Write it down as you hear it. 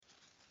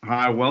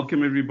Hi,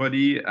 welcome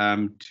everybody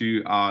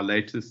to our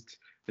latest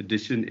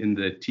edition in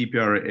the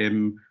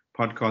TPRM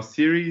podcast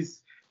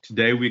series.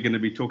 Today we're going to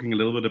be talking a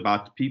little bit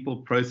about people,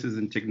 process,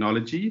 and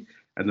technology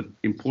and the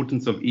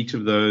importance of each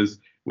of those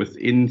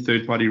within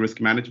third-party risk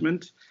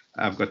management.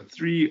 I've got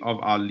three of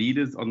our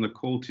leaders on the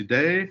call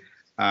today.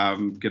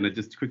 I'm going to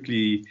just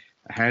quickly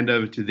hand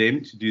over to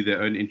them to do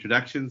their own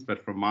introductions.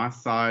 But from my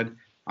side,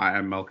 I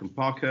am Malcolm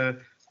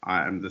Parker.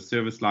 I am the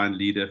service line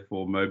leader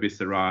for Mobis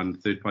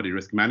around third-party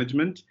risk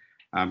management.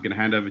 I'm going to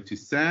hand over to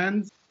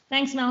Sands.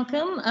 Thanks,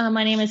 Malcolm.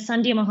 My name is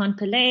Sandhya Mohan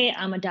Pillai.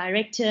 I'm a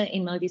director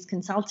in Mobis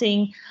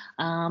Consulting.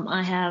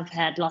 I have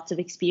had lots of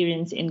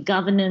experience in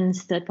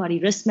governance, third-party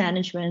risk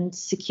management,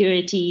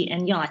 security,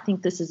 and I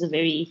think this is a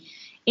very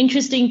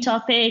interesting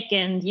topic,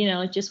 and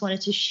just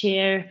wanted to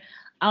share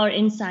our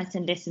insights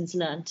and lessons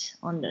learned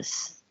on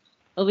this.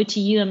 Over to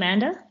you,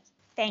 Amanda.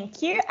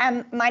 Thank you.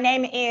 My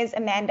name is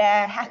Amanda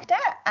Hector.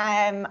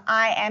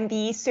 I am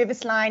the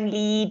service line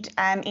lead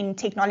in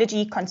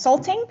technology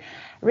consulting,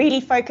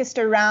 really focused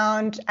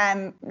around,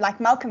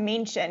 like Malcolm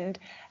mentioned,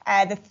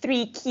 the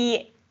three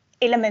key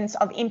elements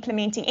of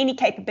implementing any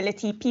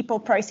capability: people,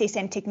 process,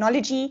 and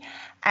technology.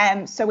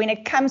 So when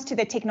it comes to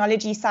the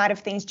technology side of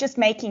things, just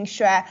making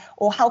sure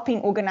or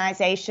helping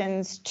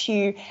organizations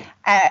to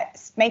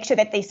make sure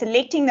that they're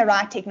selecting the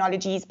right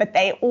technologies, but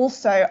they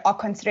also are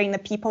considering the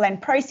people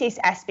and process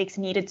aspects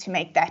needed to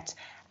make that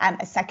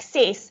a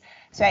success.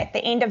 So at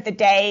the end of the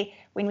day,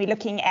 when we're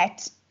looking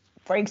at,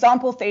 for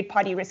example,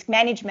 third-party risk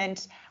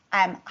management,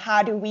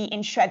 how do we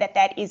ensure that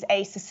that is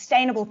a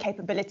sustainable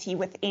capability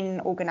within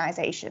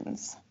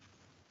organizations?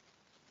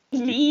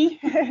 Lee.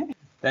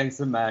 Thanks,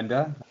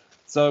 Amanda.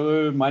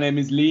 So my name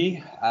is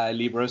Lee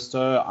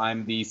Bristow.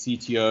 I'm the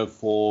CTO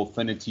for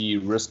Finity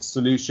Risk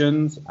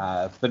Solutions.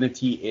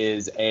 Finity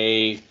is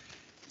a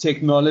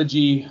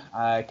technology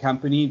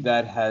company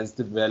that has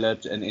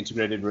developed an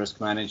integrated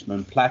risk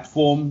management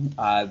platform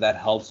that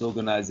helps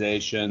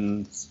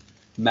organizations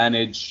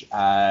manage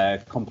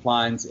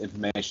compliance,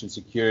 information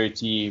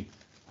security,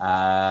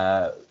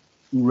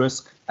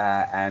 risk,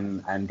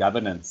 and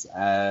governance.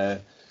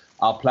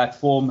 Our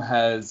platform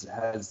has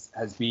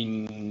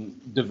been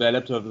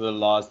developed over the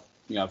last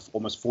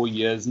almost 4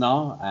 years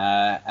now,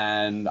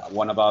 and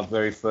one of our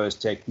very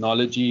first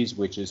technologies,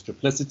 which is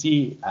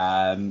Triplicity,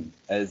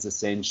 is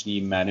essentially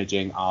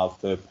managing our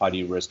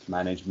third-party risk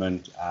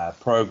management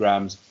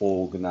programs for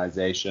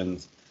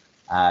organizations,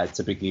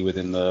 typically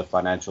within the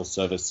financial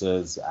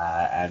services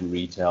and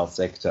retail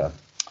sector.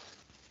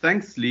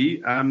 Thanks,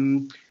 Lee.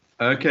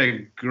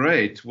 Okay,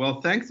 great. Well,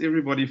 thanks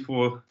everybody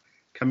for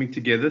coming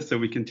together so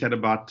we can chat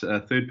about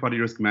third-party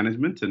risk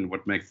management and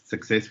what makes it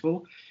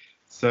successful.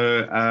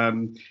 So,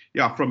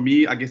 from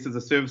me, I guess as a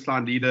service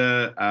line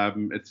leader,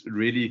 it's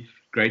really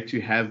great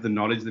to have the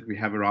knowledge that we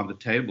have around the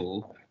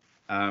table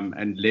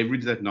and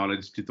leverage that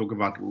knowledge to talk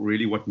about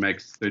really what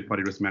makes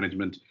third-party risk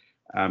management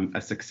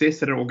a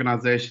success at an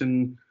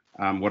organization.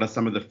 What are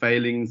some of the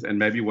failings, and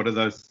maybe what are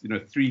those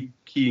three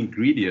key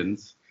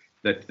ingredients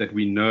that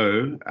we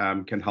know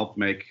can help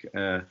make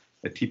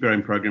a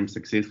TPRM program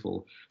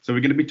successful. So we're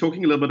going to be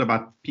talking a little bit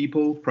about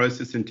people,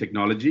 process, and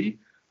technology,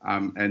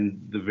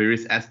 and the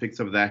various aspects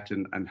of that,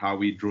 and how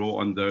we draw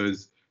on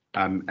those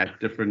at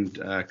different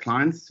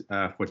clients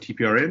for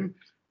TPRM.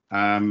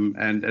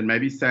 And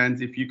maybe Sands,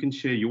 if you can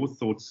share your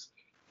thoughts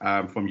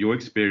from your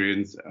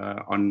experience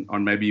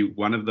on maybe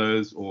one of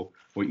those or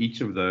each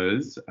of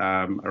those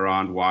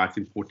around why it's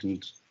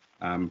important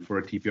for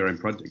a TPRM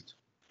project.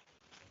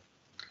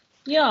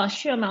 Yeah,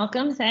 sure,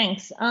 Malcolm.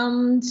 Thanks.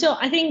 So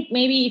I think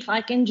maybe if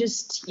I can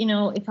just,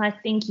 if I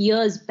think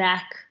years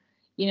back,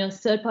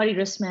 third-party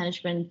risk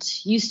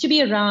management used to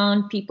be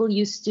around. People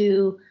used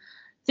to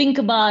think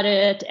about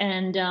it,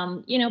 and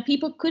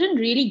people couldn't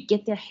really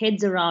get their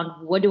heads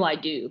around, what do I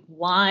do?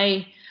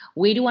 Why?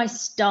 Where do I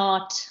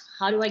start?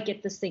 How do I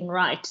get this thing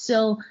right?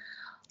 So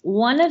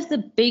one of the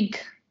big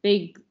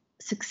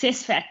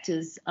success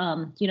factors,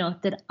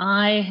 that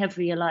I have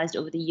realized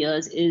over the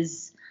years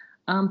is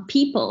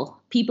people.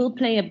 People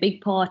play a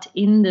big part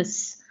in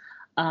this,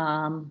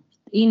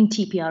 in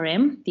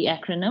TPRM, the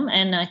acronym.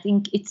 And I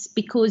think it's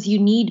because you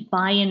need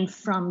buy-in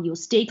from your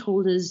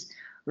stakeholders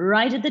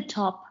right at the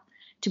top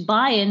to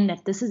buy in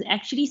that this is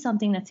actually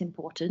something that's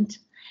important.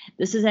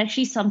 This is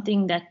actually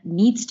something that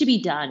needs to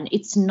be done.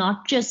 It's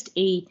not just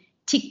a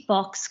tick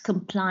box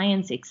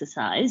compliance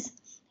exercise.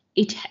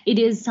 It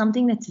is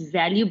something that's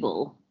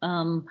valuable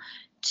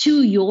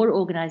to your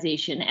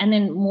organization. And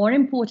then more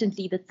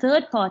importantly, the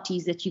third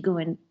parties that you go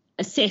and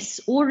assess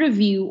or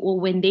review, or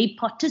when they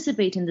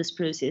participate in this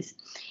process,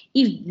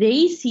 if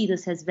they see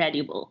this as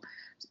valuable,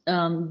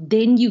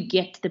 then you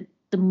get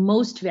the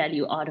most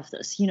value out of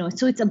this.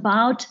 So it's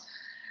about,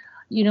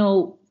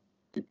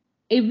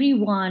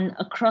 everyone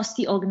across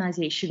the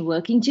organization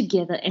working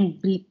together and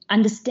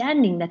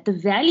understanding that the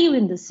value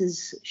in this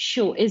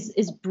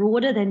is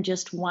broader than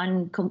just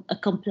a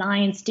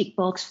compliance tick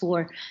box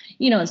for,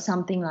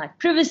 something like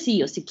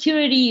privacy or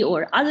security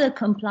or other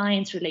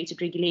compliance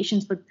related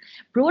regulations, but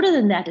broader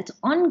than that, it's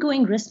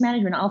ongoing risk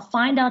management. I'll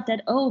find out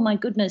that, oh my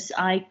goodness,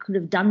 I could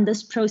have done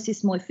this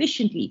process more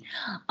efficiently.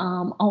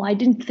 I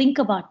didn't think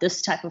about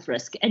this type of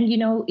risk. And,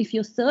 if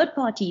your third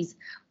parties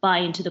buy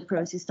into the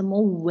process, the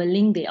more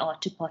willing they are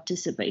to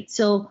participate.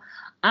 So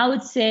I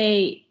would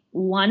say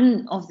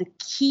one of the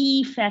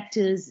key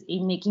factors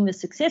in making this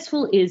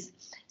successful is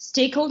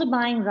stakeholder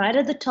buying right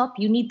at the top.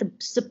 You need the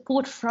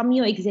support from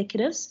your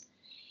executives.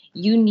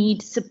 You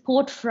need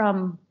support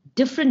from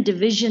different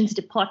divisions,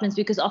 departments,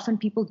 because often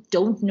people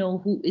don't know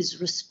who is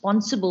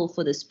responsible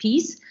for this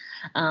piece.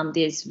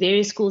 There's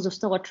various schools of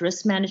thought.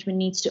 Risk management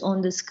needs to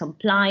own this,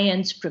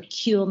 compliance,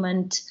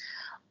 procurement.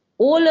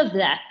 All of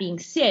that being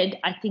said,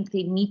 I think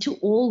they need to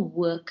all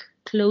work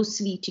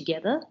closely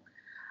together.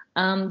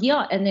 And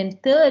then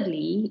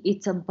thirdly,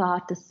 it's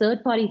about the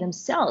third party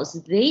themselves.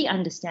 They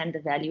understand the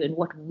value in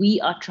what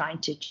we are trying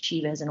to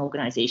achieve as an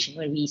organization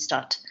when we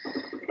start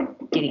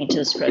getting into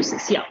this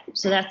process. Yeah,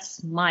 so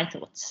that's my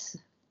thoughts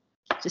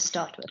to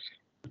start with.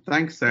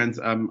 Thanks, Sands.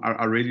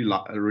 I really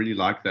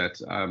like that.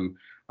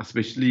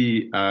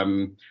 Especially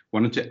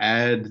wanted to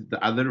add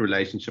the other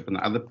relationship and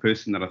the other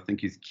person that I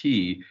think is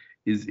key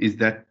is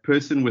that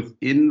person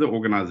within the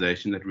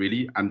organization that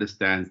really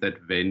understands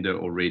that vendor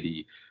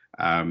already,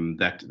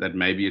 that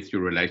maybe it's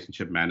your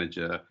relationship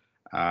manager.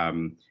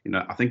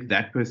 I think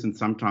that person,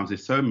 sometimes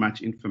there's so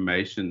much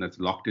information that's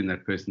locked in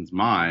that person's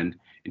mind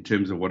in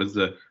terms of what does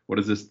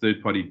this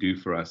third party do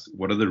for us?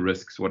 What are the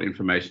risks? What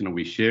information are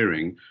we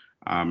sharing?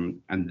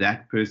 And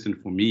that person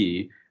for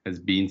me has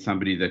been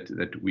somebody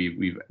that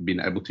we've been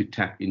able to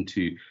tap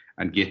into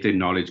and get their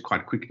knowledge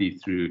quite quickly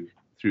through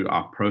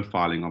our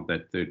profiling of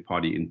that third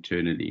party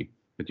internally.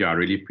 But yeah, I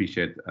really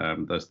appreciate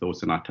those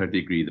thoughts, and I totally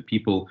agree. The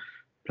people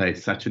play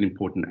such an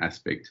important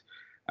aspect.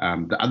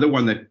 The other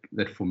one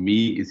that for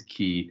me is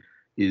key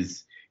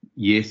is,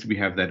 yes, we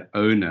have that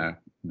owner,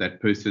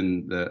 that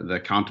person, the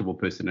accountable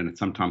person, and it's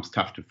sometimes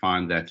tough to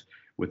find that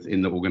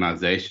within the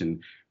organization.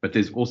 But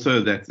there's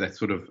also that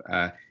sort of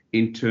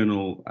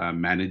internal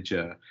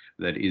manager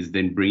that is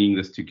then bringing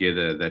this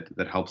together,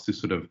 that helps to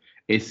sort of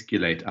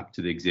escalate up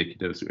to the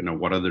executives,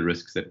 what are the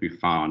risks that we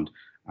found,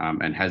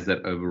 and has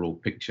that overall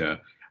picture,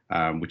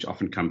 which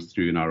often comes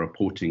through in our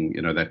reporting,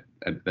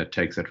 that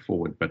takes that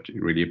forward. But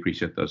really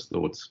appreciate those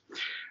thoughts.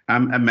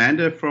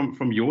 Amanda,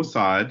 from your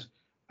side,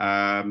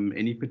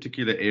 any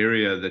particular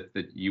area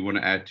that you want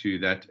to add to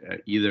that,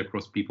 either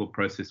across people,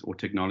 process, or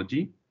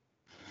technology?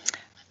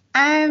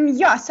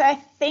 So I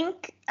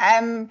think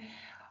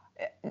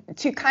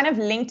to kind of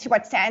link to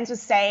what Sands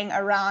was saying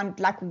around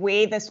like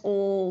where this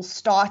all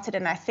started,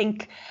 and I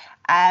think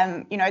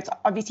it's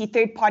obviously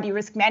third-party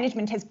risk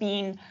management has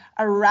been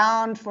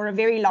around for a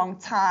very long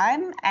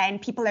time,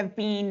 and people have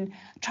been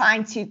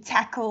trying to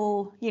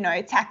tackle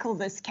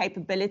this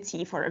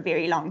capability for a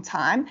very long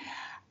time,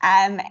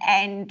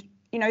 and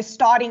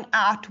starting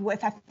out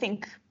with, I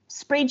think,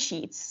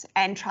 spreadsheets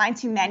and trying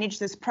to manage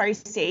this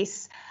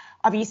process,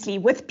 obviously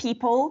with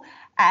people,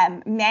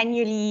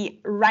 manually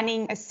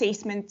running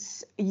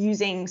assessments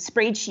using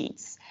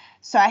spreadsheets.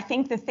 So I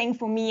think the thing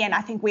for me, and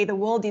I think where the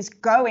world is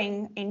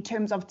going in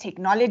terms of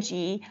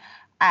technology,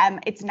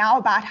 it's now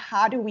about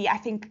how do we, I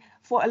think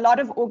for a lot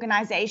of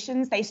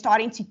organizations, they're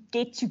starting to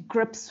get to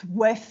grips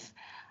with,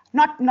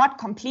 not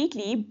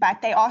completely,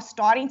 but they are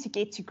starting to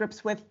get to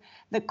grips with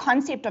the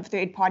concept of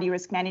third-party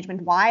risk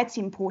management, why it's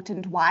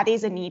important, why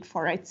there's a need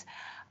for it.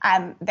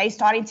 They're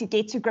starting to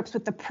get to grips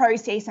with the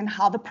process and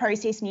how the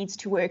process needs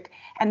to work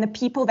and the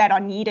people that are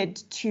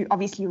needed to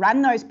obviously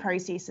run those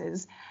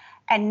processes.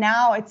 And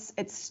now it's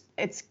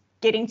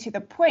getting to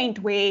the point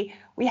where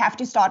we have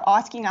to start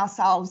asking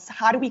ourselves,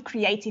 how do we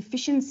create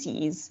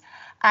efficiencies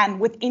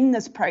within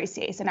this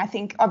process? And I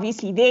think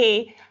obviously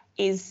there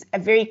is a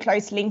very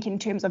close link in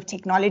terms of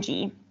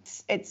technology.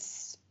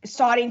 It's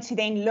starting to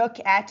then look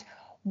at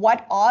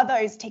what are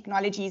those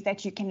technologies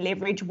that you can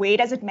leverage? Where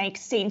does it make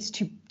sense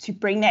to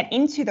bring that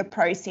into the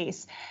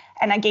process?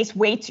 And I guess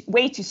where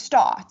to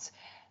start.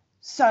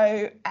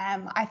 So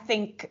I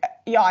think,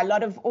 a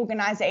lot of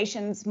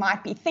organizations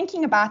might be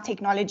thinking about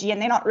technology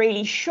and they're not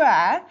really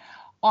sure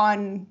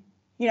on,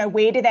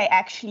 where do they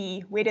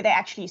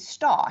actually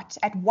start?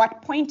 At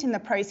what point in the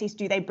process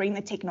do they bring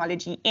the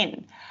technology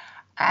in?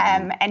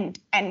 And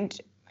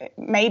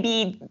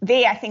maybe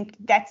there, I think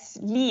that's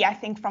Lee, I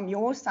think from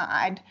your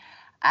side,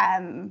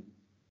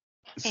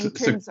 so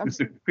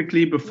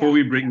quickly before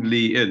we bring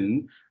Lee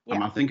in,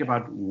 I think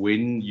about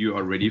when you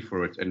are ready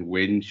for it and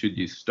when should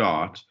you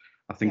start.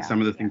 I think some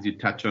of the things you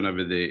touch on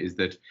over there is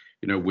that,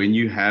 when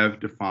you have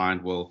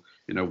defined,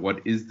 what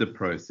is the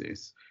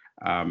process?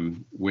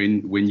 When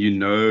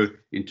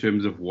in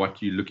terms of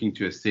what you're looking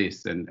to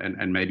assess,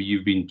 and maybe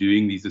you've been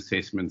doing these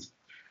assessments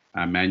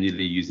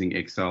manually using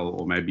Excel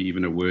or maybe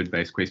even a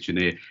word-based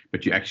questionnaire,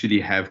 but you actually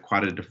have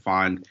quite a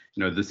defined,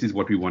 this is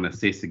what we want to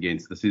assess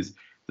against. This is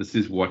this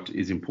is what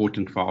is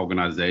important for our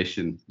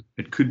organization.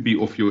 It could be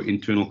off your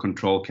internal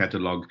control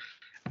catalog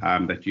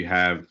that you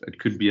have. It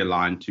could be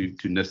aligned to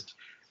NIST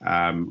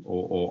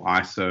or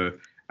ISO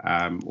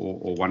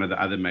or one of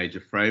the other major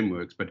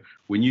frameworks. But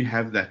when you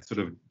have that sort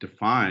of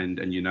defined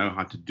and you know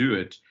how to do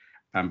it,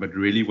 but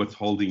really what's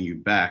holding you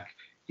back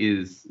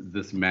is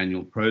this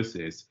manual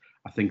process,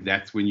 I think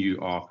that's when you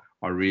are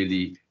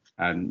really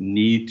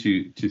need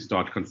to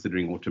start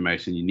considering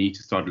automation. You need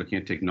to start looking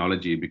at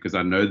technology, because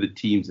I know the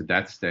teams at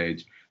that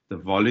stage, the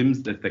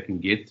volumes that they can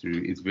get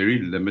through is very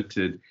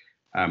limited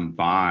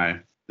by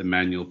the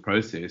manual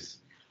process.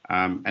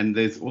 And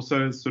there's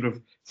also sort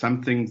of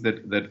some things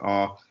that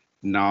are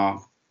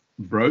now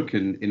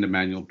broken in the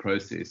manual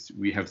process.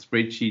 We have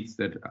spreadsheets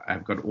that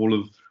have got all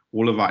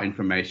of our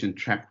information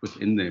trapped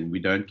within them. We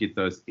don't get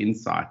those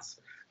insights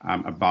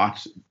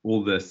about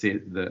all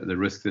the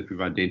risks that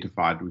we've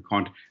identified. We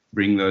can't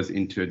bring those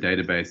into a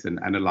database and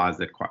analyze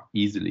that quite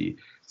easily.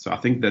 So I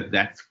think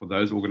that's for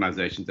those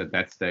organizations at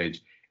that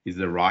stage is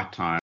the right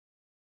time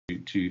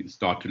to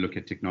start to look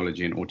at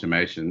technology and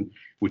automation,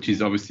 which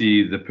is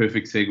obviously the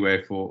perfect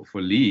segue for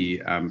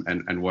Lee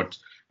and what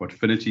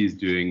Finity is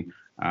doing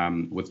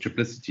with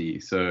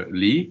Triplicity. So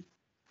Lee?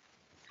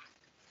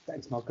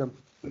 Thanks, Malcolm.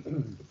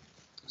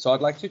 So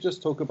I'd like to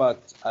just talk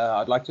about,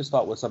 I'd like to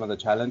start with some of the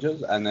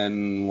challenges, and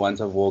then once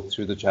I've walked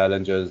through the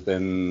challenges,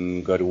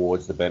 then go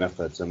towards the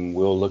benefits. And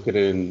we'll look at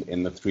it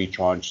in the three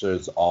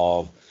tranches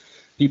of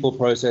people,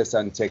 process,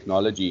 and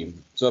technology.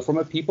 So from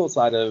a people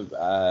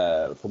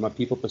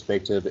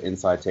perspective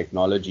inside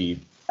technology,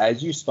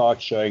 as you start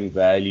showing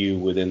value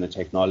within the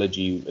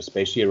technology,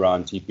 especially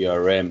around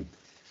TPRM,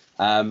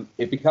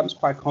 it becomes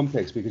quite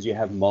complex because you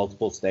have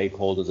multiple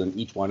stakeholders, and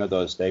each one of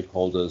those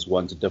stakeholders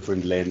wants a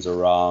different lens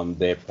around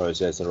their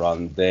process,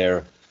 around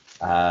their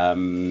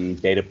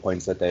data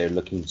points that they're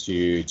looking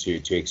to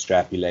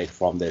extrapolate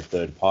from their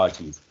third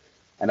parties.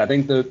 And I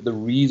think the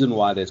reason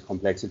why there's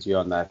complexity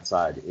on that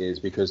side is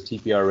because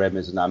TPRM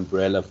is an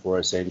umbrella for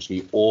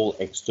essentially all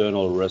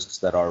external risks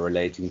that are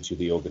relating to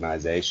the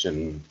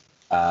organization.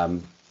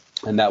 And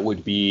that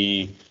would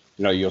be,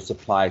 your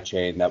supply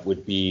chain, that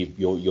would be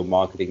your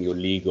marketing, your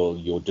legal,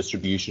 your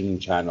distribution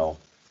channel.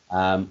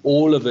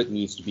 All of it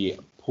needs to be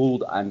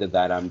pulled under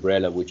that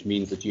umbrella, which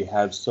means that you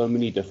have so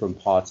many different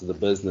parts of the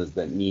business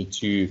that need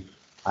to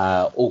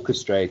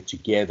orchestrate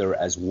together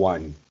as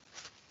one.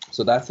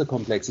 So that's the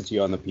complexity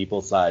on the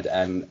people side.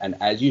 And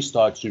as you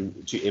start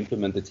to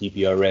implement the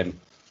TPRM,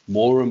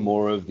 more and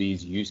more of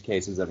these use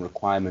cases and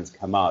requirements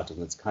come out.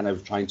 And it's kind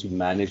of trying to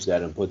manage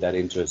that and put that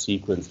into a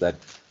sequence that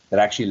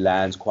actually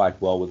lands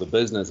quite well with the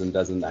business and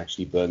doesn't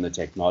actually burn the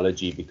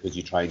technology because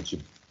you're trying to,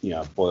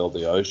 boil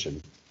the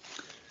ocean.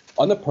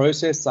 On the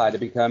process side, it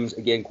becomes,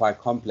 again, quite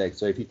complex.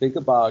 So if you think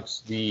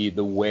about the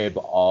web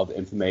of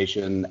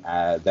information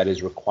that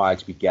is required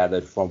to be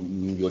gathered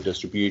from your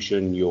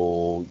distribution,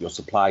 your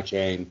supply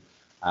chain,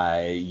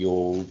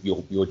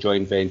 your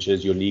joint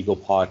ventures, your legal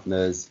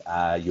partners,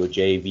 your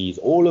JVs,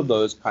 all of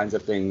those kinds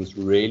of things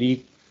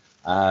really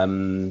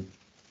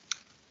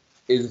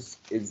is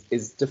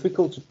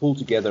difficult to pull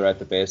together at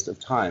the best of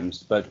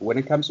times. But when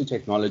it comes to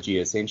technology,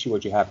 essentially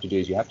what you have to do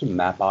is you have to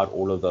map out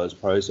all of those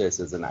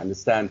processes and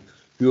understand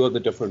who are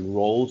the different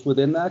roles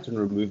within that, and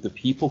remove the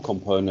people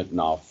component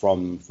now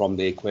from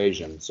the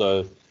equation,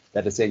 so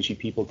that essentially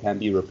people can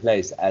be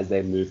replaced as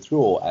they move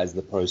through or as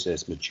the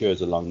process matures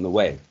along the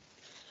way.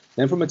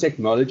 Then from a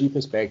technology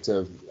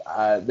perspective,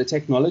 the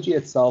technology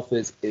itself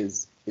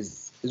is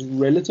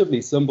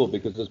relatively simple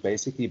because it's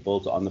basically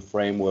built on the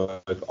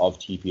framework of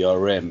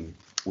TPRM,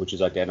 which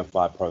is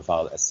identify,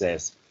 profile,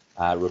 assess,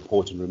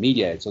 report, and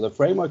remediate. So the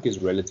framework is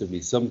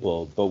relatively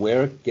simple, but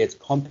where it gets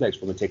complex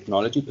from a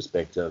technology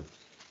perspective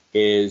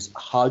is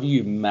how do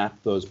you map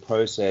those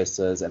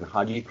processes and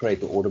how do you create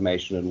the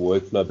automation and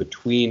workflow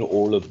between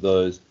all of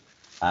those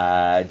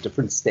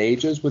different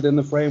stages within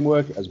the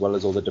framework, as well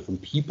as all the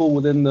different people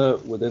within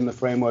the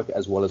framework,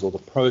 as well as all the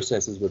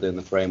processes within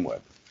the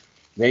framework.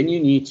 Then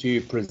you need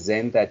to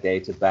present that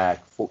data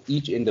back for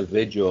each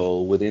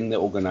individual within the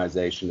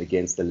organization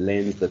against the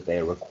lens that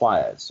they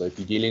require. So if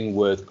you're dealing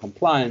with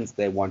compliance,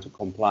 they want a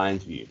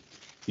compliance view.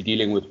 If you're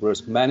dealing with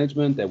risk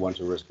management, they want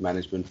a risk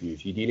management view.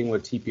 If you're dealing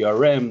with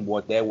TPRM,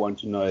 what they want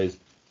to know is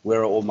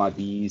where are all my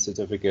BE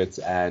certificates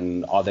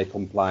and are they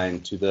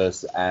compliant to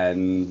this,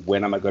 and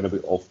when am I going to be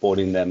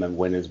offboarding them, and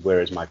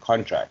where is my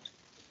contract?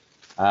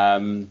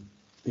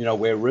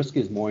 Where risk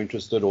is more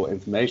interested, or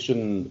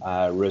information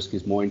risk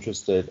is more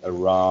interested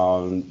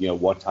around,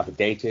 what type of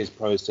data is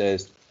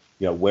processed,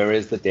 where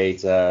is the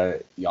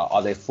data,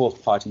 are there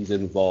fourth parties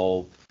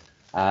involved?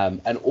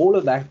 And all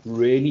of that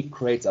really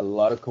creates a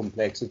lot of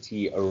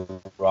complexity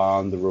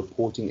around the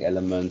reporting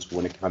elements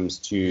when it comes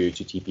to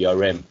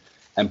TPRM,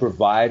 and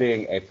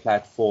providing a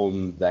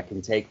platform that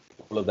can take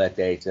all of that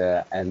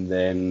data and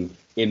then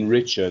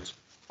enrich it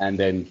and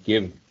then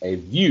give a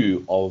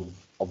view of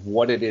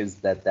what it is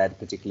that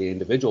particular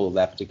individual,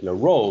 that particular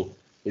role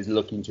is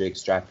looking to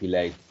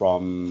extrapolate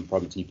from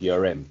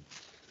TPRM.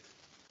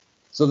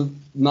 So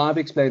now I've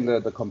explained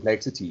the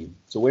complexity.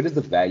 So where does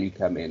the value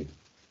come in?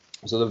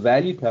 So the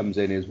value comes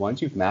in is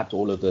once you've mapped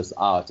all of this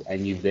out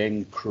and you've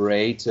then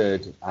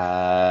created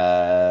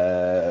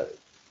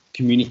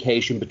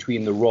communication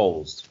between the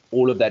roles,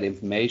 all of that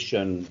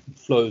information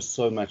flows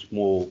so much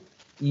more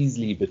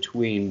easier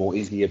between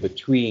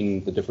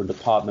the different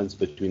departments,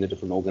 between the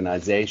different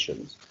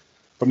organizations.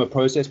 From a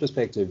process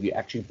perspective, you're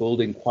actually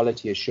building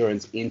quality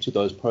assurance into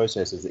those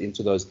processes,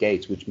 into those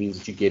gates, which means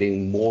that you're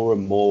getting more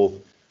and more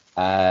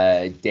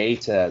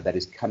data that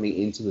is coming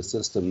into the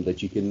system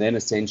that you can then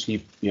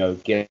essentially,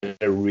 get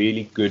a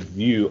really good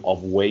view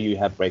of where you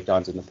have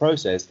breakdowns in the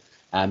process,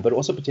 but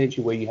also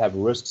potentially where you have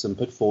risks and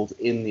pitfalls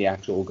in the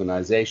actual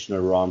organization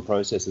around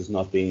processes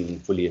not being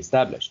fully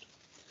established.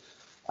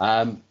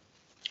 On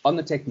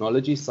the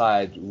technology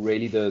side,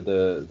 really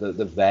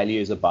the value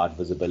is about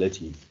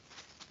visibility.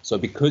 So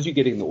because you're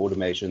getting the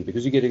automation,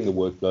 because you're getting the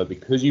workflow,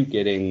 because you're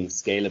getting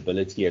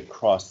scalability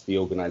across the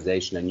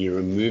organization and you're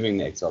removing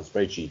the Excel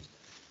spreadsheets,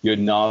 you're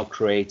now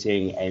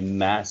creating a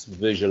mass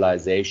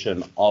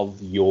visualization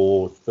of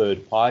your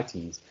third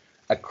parties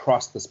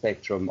across the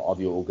spectrum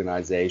of your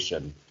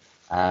organization.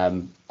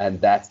 And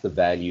that's the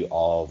value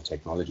of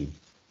technology.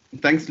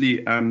 Thanks,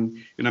 Lee.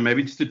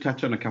 Maybe just to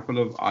touch on a couple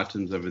of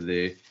items over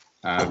there.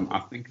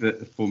 I think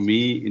that for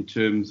me, in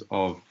terms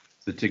of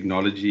the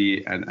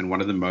technology, and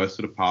one of the most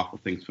sort of powerful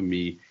things for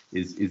me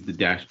is the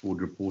dashboard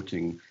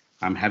reporting.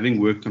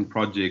 Having worked on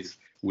projects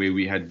where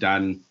we had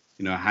done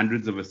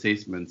hundreds of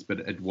assessments,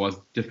 but it was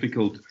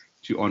difficult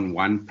to on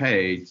one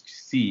page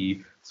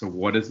see, so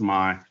what is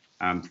my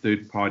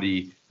third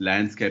party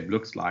landscape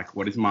looks like,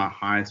 what is my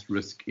highest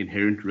risk,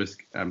 inherent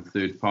risk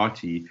third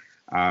party,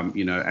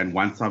 and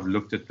once I've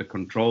looked at the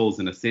controls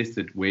and assessed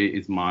it, where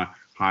is my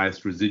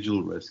highest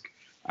residual risk?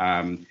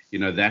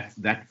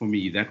 That for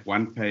me, that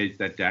one page,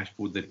 that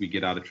dashboard that we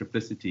get out of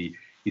Triplicity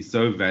is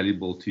so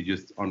valuable to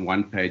just on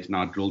one page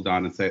now drill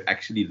down and say,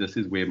 actually, this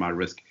is where my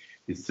risk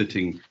is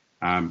sitting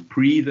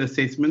pre the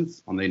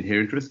assessments on the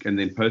inherent risk and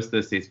then post the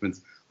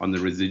assessments on the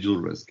residual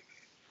risk.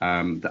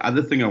 The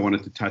other thing I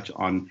wanted to touch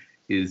on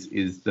is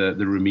the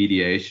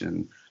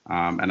remediation.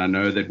 And I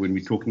know that when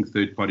we're talking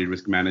third-party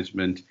risk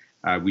management,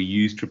 we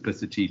use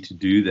Triplicity to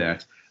do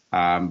that.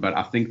 But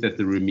I think that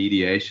the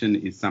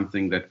remediation is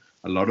something that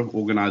a lot of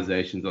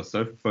organizations are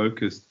so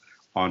focused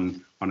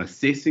on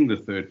assessing the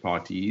third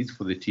parties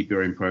for the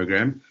TPRM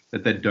program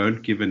that they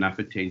don't give enough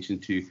attention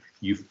to,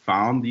 you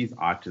found these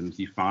items,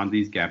 you found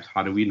these gaps,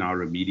 how do we now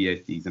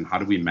remediate these and how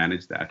do we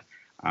manage that?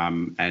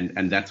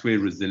 And that's where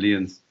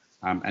resilience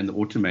and the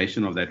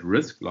automation of that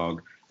risk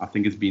log, I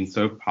think, has been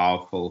so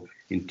powerful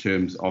in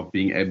terms of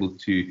being able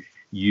to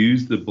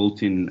use the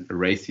built-in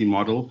RACI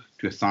model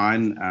to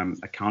assign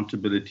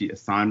accountability,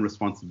 assign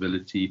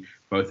responsibility,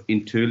 both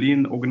internally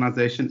in the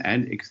organization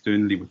and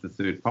externally with the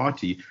third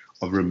party,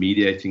 of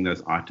remediating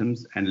those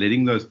items and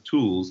letting those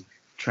tools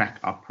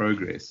track our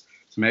progress.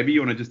 So maybe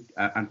you want to just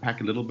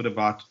unpack a little bit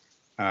about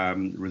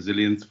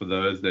resilience for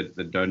those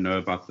that don't know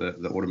about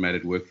the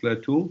automated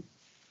workflow tool.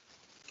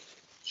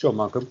 Sure,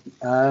 Malcolm.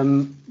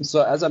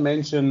 So as I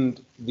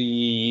mentioned,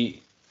 the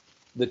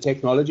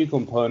technology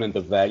component, the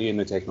value in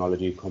the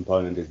technology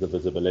component is the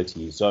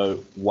visibility.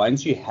 So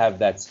once you have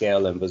that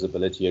scale and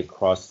visibility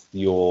across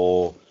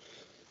your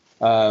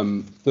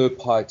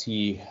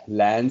third-party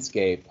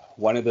landscape,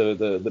 one of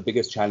the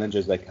biggest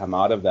challenges that come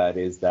out of that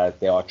is that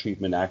there are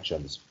treatment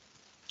actions.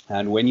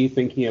 And when you're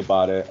thinking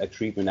about a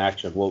treatment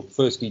action, well,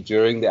 firstly,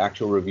 during the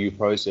actual review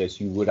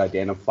process, you would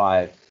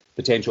identify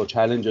potential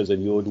challenges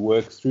and you would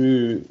work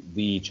through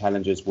the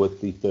challenges with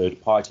the third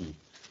party.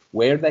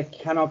 Where they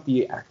cannot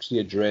be actually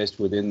addressed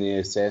within the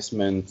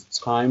assessment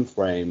time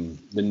frame,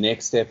 the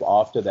next step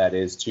after that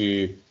is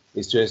to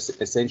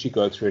essentially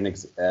go through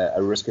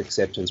a risk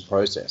acceptance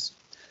process.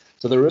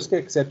 So the risk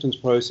acceptance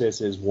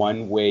process is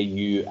one where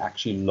you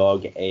actually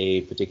log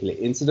a particular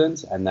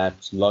incident, and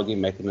that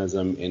logging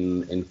mechanism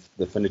in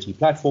the Affinity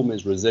platform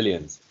is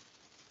resilience.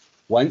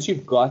 Once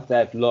you've got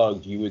that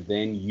logged, you would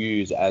then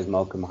use, as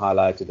Malcolm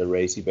highlighted, a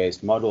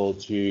RACI-based model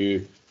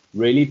to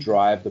really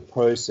drive the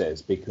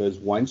process, because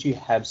once you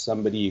have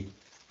somebody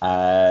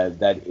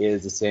that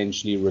is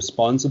essentially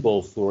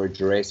responsible for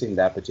addressing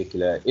that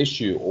particular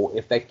issue, or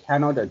if they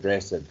cannot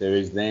address it, there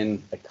is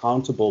then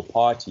accountable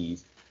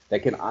parties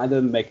that can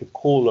either make a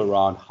call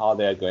around how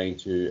they're going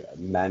to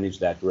manage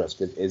that risk.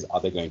 Are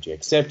they going to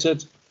accept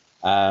it?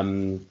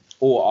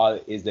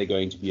 Is there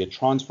going to be a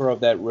transfer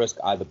of that risk,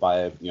 either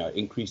by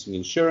increasing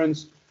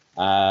insurance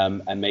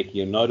and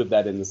making a note of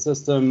that in the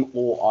system,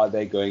 or are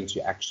they going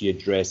to actually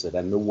address it?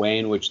 And the way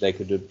in which they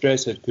could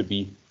address it could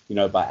be,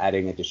 by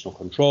adding additional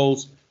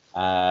controls,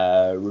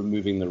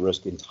 removing the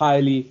risk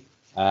entirely,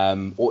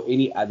 or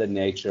any other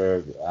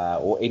nature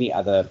or any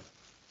other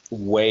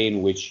way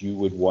in which you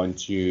would want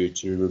to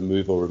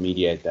remove or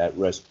remediate that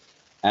risk.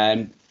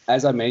 And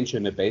as I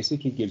mentioned, it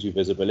basically gives you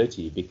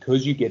visibility,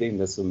 because you're getting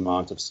this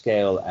amount of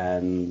scale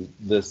and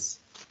this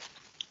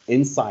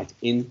insight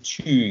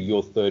into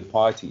your third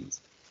parties.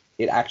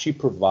 It actually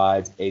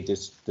provides a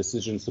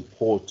decision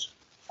support,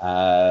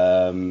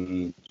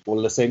 essentially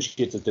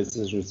it's a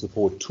decision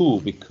support tool,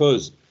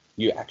 because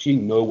you actually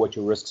know what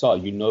your risks are.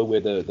 You know where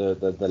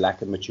the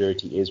lack of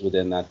maturity is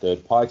within that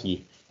third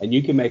party, and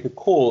you can make a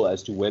call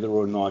as to whether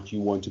or not you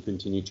want to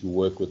continue to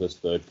work with this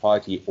third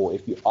party, or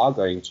if you are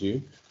going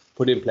to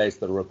put in place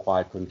the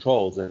required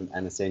controls, and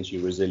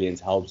essentially resilience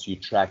helps you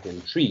track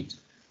and treat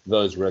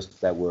those risks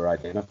that were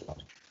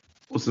identified.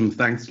 Awesome,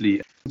 thanks,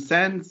 Lee.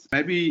 Sands,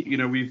 maybe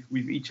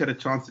we've each had a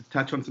chance to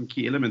touch on some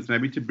key elements.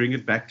 Maybe to bring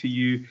it back to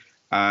you,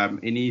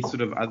 any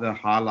sort of other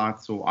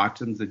highlights or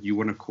items that you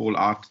want to call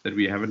out that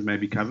we haven't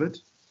maybe covered?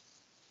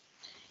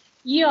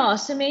 Yeah,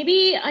 so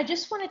maybe I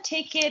just want to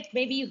take it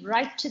maybe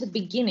right to the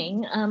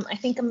beginning. I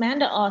think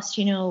Amanda asked,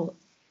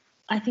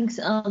 I think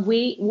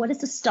what is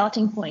the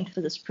starting point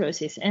for this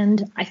process?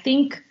 And I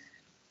think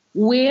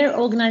where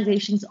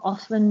organizations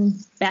often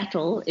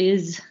battle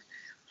is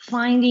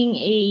finding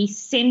a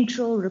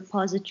central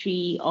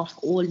repository of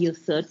all your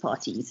third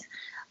parties.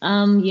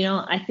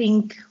 I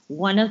think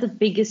one of the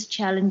biggest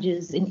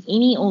challenges in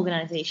any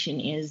organization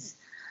is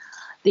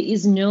there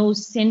is no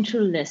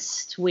central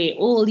list where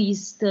all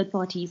these third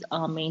parties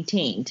are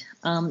maintained.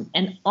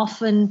 And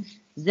often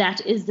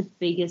that is the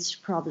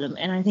biggest problem.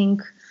 And I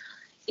think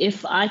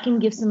if I can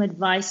give some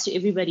advice to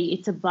everybody,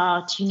 it's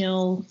about,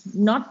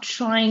 not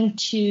trying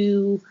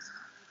to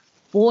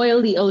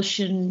boil the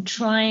ocean,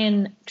 try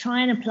and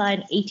apply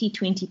an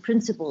 80-20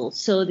 principle.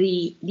 So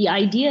the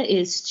idea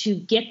is to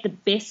get the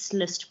best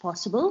list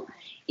possible.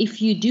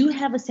 If you do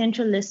have a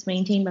central list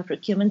maintained by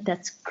procurement,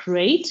 that's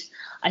great.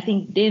 I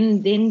think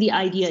then the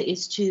idea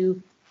is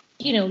to,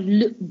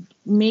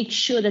 make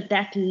sure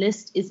that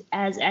list is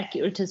as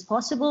accurate as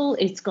possible.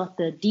 It's got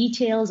the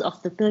details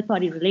of the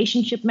third-party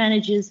relationship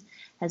managers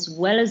as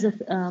well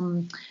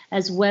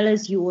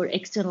as your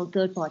external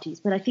third parties.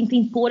 But I think the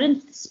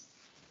important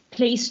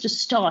place to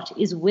start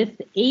is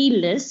with a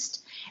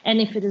list,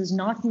 and if it is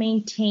not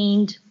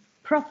maintained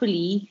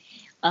properly,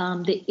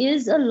 there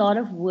is a lot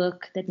of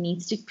work that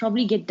needs to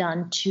probably get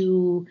done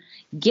to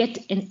get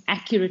an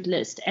accurate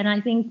list. And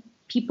I think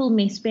people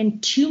may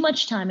spend too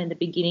much time in the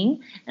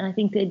beginning, and I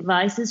think the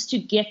advice is to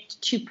get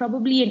to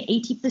probably an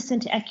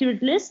 80%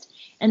 accurate list,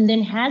 and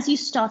then as you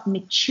start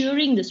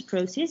maturing this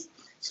process,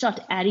 start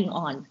adding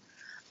on.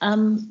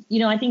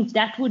 I think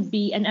that would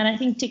be, and I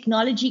think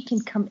technology can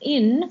come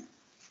in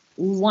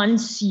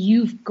once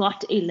you've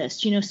got a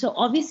list, so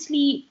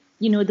obviously,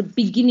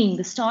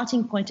 the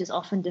starting point is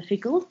often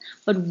difficult,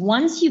 but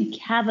once you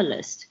have a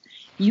list,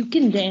 you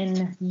can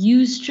then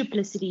use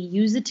Triplicity,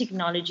 use the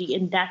technology,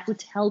 and that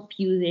would help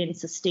you then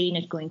sustain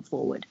it going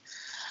forward.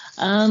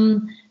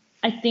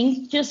 I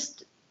think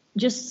just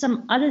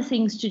some other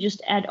things to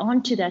just add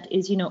on to that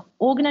is,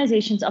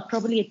 organizations are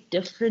probably at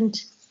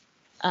different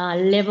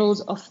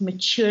levels of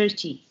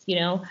maturity.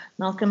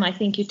 Malcolm, I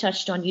think you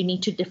touched on, you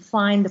need to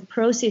define the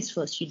process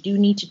first. You do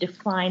need to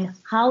define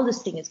how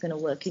this thing is going to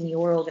work in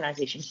your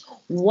organization.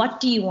 What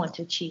do you want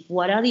to achieve?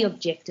 What are the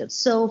objectives?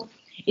 So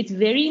it's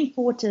very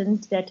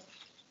important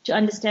to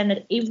understand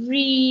that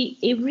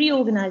every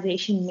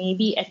organization may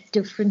be at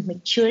different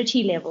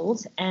maturity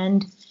levels,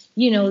 and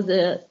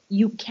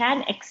you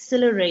can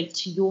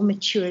accelerate your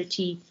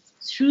maturity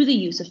through the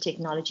use of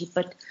technology,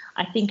 but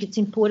I think it's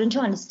important to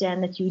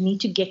understand that you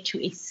need to get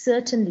to a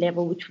certain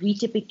level, which we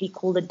typically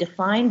call the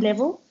defined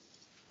level.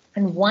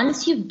 And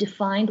once you've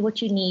defined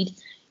what you need,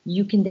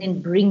 you can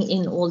then bring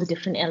in all the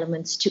different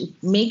elements to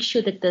make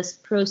sure that this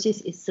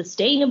process is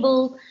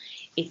sustainable,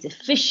 it's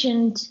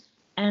efficient,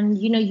 and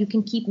you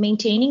can keep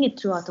maintaining it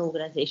throughout the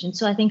organization.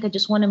 So I think I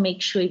just want to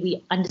make sure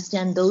we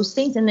understand those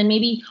things. And then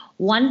maybe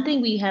one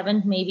thing we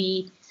haven't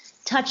maybe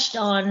touched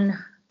on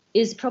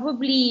is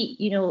probably,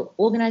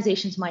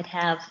 organizations might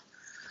have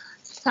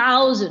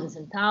thousands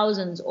and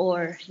thousands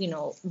or,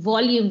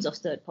 volumes of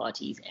third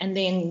parties. And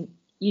then,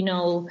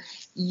 you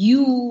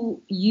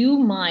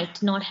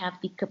might not have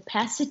the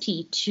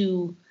capacity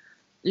to,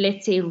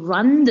 let's say,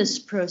 run this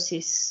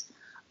process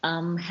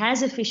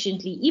as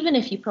efficiently, even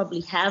if you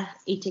probably have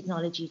a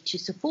technology to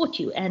support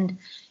you. And,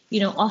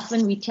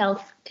 often we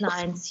tell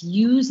clients,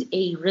 use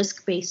a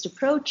risk-based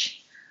approach.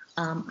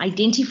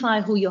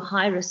 Identify who your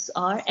high risks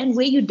are, and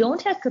where you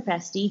don't have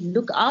capacity,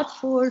 look out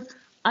for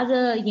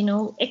other,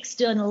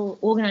 external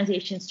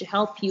organizations to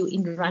help you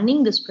in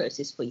running this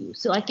process for you.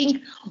 So I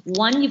think,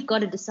 one, you've got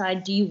to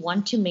decide, do you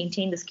want to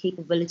maintain this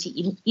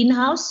capability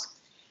in-house?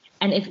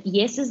 And if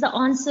yes is the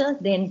answer,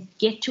 then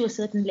get to a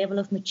certain level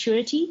of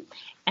maturity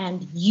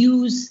and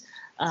use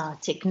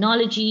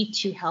technology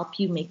to help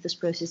you make this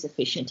process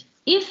efficient.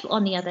 If,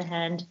 on the other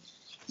hand,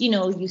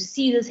 you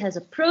see this as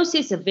a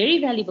process, a very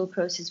valuable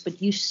process,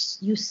 but you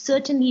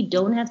certainly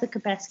don't have the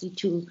capacity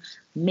to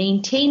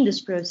maintain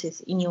this process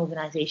in your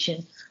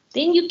organization,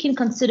 then you can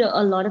consider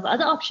a lot of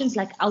other options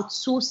like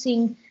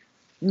outsourcing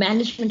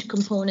management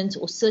components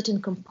or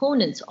certain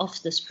components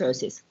of this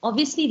process.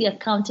 Obviously, the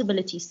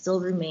accountability still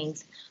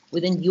remains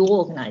within your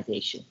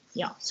organization.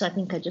 Yeah, so I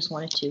think I just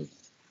wanted to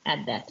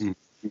add that.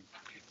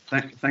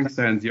 Thanks,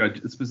 Sands. Yeah,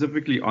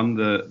 specifically on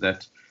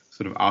that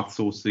sort of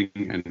outsourcing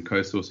and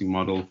co-sourcing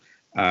model,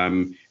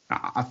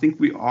 I think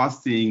we are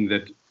seeing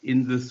that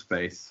in this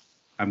space,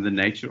 the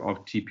nature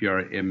of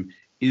TPRM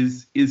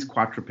is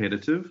quite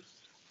repetitive.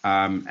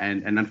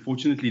 And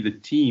unfortunately, the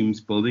teams,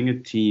 building a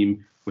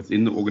team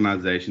within the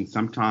organization,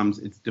 sometimes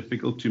it's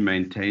difficult to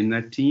maintain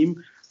that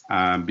team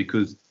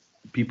because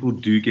people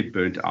do get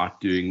burnt out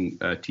doing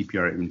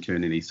TPRM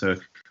internally. So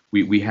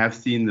we have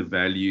seen the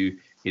value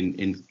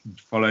in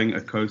following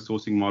a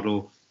co-sourcing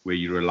model where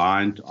you're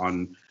reliant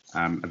on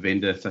a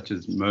vendor such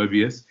as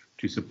Mobius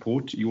to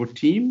support your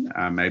team.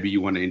 Maybe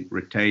you want to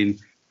retain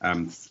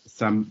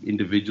some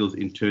individuals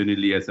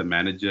internally as a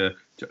manager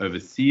to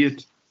oversee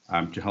it,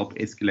 to help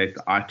escalate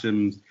the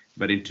items.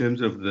 But in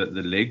terms of the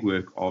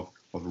legwork of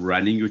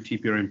running your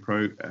TPRM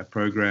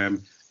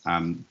program,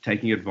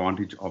 taking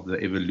advantage of the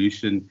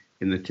evolution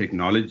in the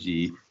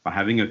technology, by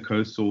having a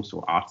co-source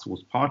or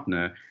outsource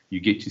partner, you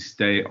get to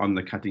stay on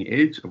the cutting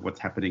edge of what's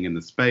happening in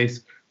the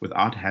space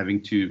without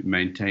having to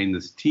maintain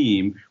this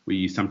team where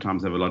you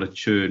sometimes have a lot of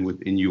churn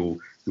within your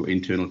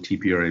internal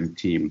TPRM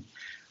team.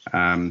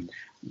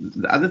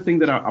 The other thing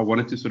that I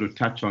wanted to sort of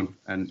touch on,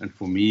 and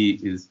for me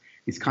is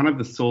kind of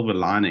the silver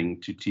lining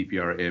to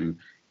TPRM,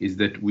 is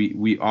that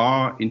we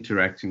are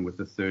interacting with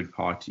a third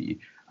party.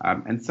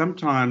 And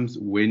sometimes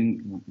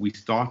when we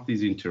start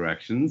these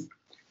interactions,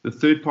 the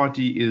third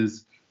party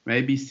is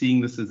maybe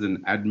seeing this as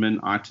an admin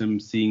item,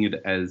 seeing it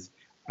as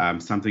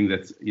something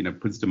that's,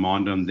 puts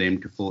demand on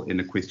them to fill in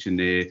a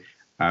questionnaire,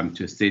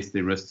 to assess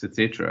their risks,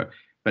 etc.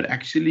 But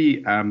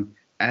actually,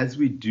 as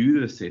we do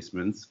the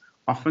assessments,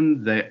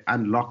 often they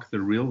unlock the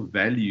real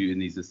value in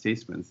these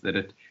assessments,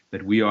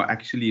 that we are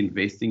actually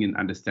investing in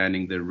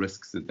understanding the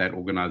risks that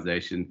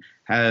organization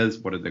has,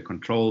 what are the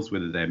controls,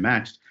 whether they're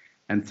matched,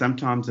 and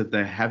sometimes that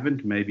they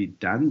haven't maybe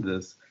done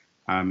this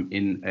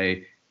in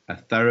a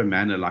thorough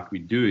manner like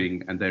we're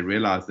doing, and they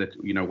realize that,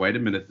 wait a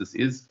minute, this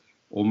is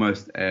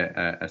almost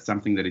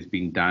something that is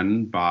being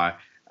done by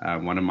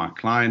one of my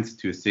clients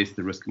to assess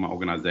the risk of my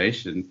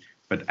organization,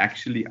 but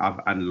actually I've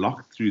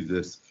unlocked through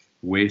this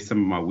where some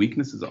of my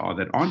weaknesses are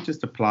that aren't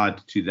just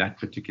applied to that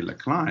particular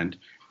client,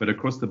 but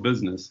across the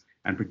business,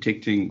 and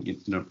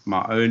protecting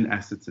my own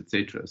assets,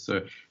 etc.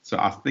 So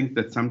I think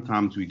that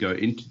sometimes we go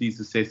into these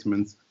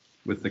assessments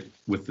with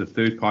the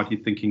third party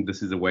thinking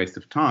this is a waste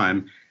of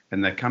time,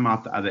 and they come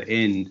out the other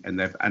end and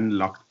they've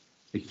unlocked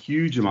a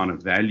huge amount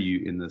of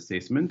value in the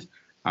assessment,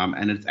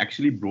 and it's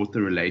actually brought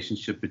the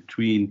relationship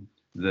between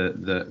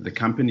the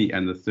company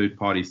and the third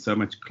party so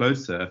much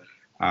closer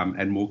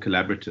and more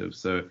collaborative.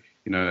 So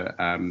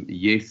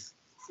yes,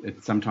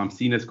 it's sometimes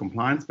seen as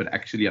compliance, but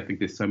actually I think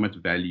there's so much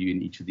value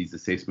in each of these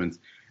assessments,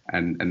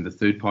 and the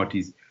third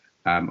parties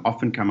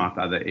often come out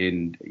the other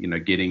end,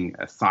 getting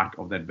a sight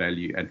of that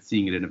value and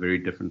seeing it in a very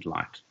different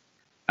light.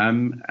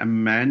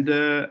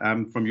 Amanda,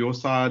 from your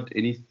side,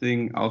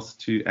 anything else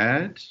to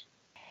add?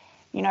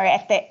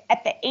 At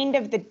the end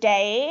of the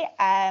day,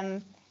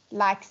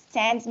 like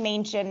Sans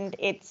mentioned,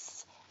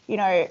 it's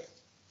the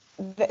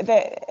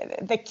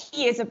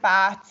key is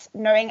about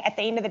knowing at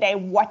the end of the day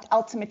what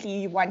ultimately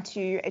you want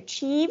to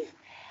achieve,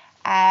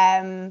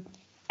 and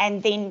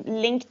then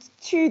linked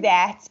to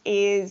that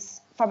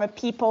is, from a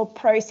people,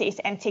 process,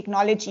 and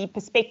technology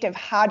perspective,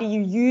 how do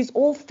you use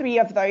all three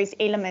of those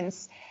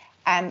elements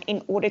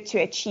in order to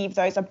achieve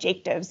those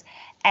objectives?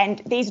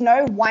 And there's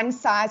no one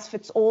size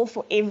fits all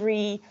for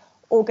every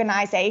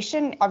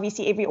organization.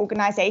 Obviously, every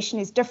organization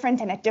is different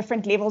and at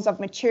different levels of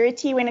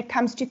maturity when it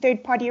comes to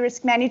third-party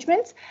risk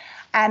management.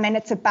 And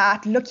it's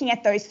about looking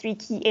at those three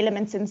key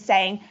elements and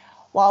saying,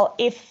 well,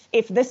 if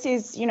this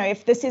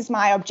is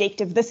my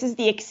objective, this is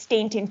the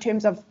extent in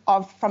terms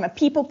of from a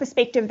people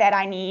perspective that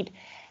I need,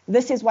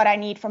 this is what I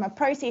need from a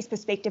process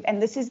perspective,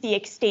 and this is the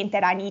extent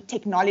that I need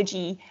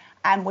technology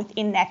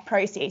within that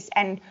process.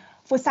 And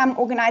for some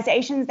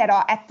organizations that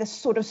are at the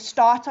sort of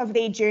start of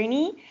their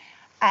journey,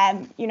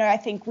 I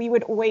think we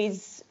would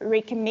always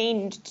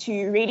recommend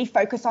to really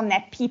focus on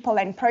that people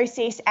and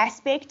process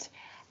aspect.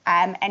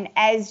 And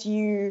as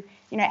you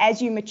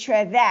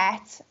mature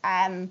that,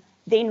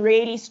 then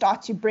really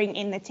start to bring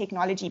in the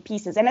technology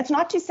pieces. And it's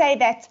not to say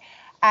that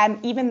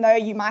even though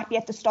you might be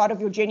at the start of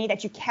your journey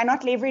that you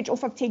cannot leverage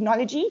off of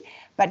technology,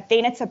 but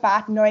then it's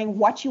about knowing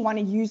what you want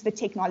to use the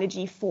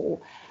technology for.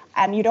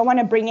 You don't want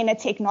to bring in a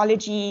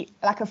technology,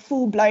 like a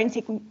full-blown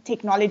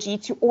technology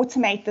to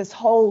automate this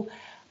whole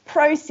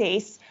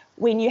process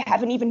when you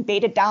haven't even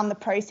bedded down the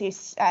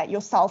process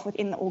yourself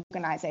within the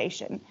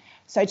organization.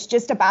 So it's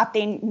just about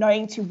then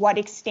knowing to what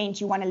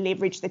extent you want to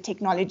leverage the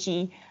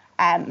technology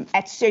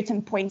at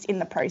certain points in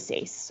the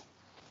process.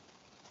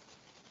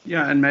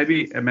 Yeah, and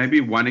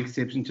maybe one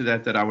exception to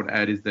that I would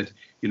add is that,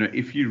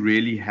 if you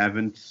really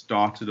haven't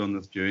started on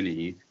this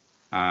journey,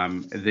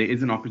 there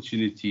is an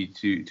opportunity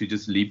to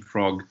just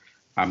leapfrog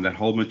that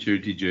whole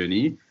maturity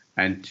journey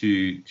and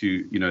to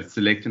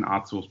select an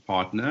outsourced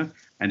partner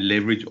and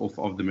leverage off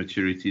of the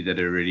maturity that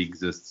already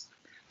exists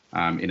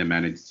in a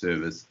managed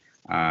service,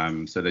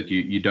 so that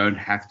you don't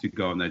have to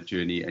go on that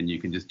journey and you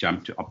can just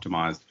jump to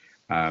optimized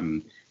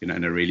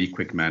in a really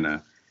quick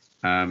manner.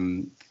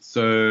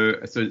 So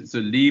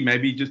Lee,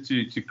 maybe just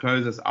to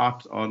close us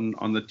out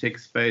on the tech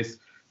space,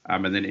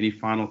 and then any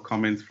final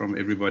comments from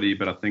everybody.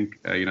 But I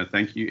think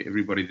thank you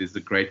everybody. There's the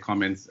great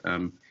comments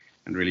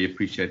really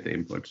appreciate the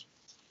input.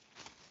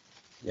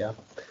 Yeah.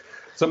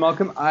 So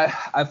Malcolm,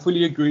 I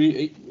fully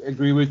agree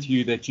with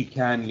you that you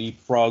can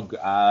leapfrog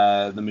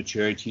the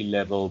maturity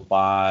level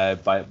by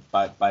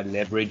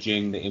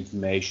leveraging the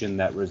information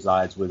that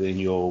resides within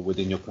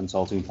your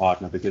consulting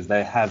partner, because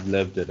they have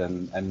lived it,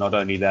 and not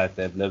only that,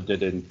 they've lived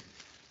it in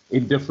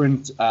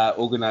different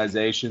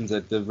organizations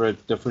at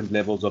different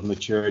levels of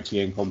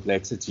maturity and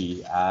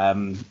complexity,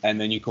 and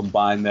then you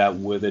combine that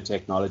with a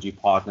technology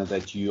partner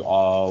that you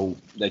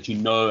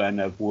know and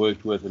have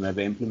worked with and have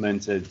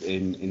implemented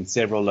in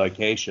several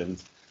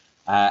locations,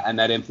 and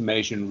that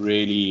information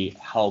really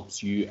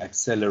helps you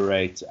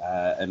accelerate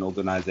an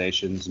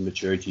organization's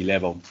maturity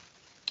level.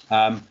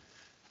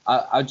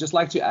 I'd just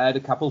like to add a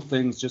couple of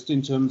things just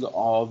in terms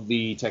of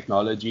the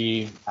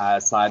technology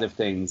side of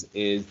things,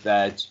 is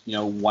that, you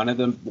know, one of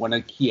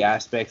the key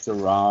aspects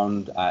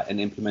around an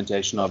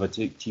implementation of a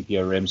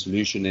TPRM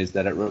solution is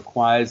that it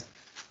requires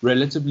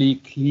relatively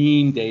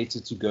clean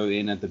data to go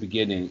in at the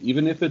beginning.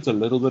 Even if it's a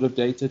little bit of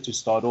data to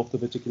start off the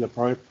particular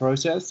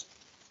process,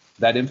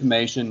 that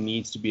information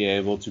needs to be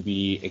able to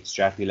be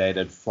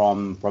extrapolated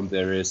from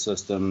various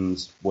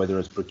systems, whether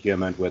it's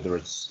procurement, whether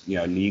it's, you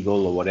know,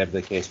 legal, or whatever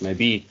the case may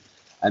be.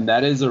 And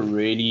that is a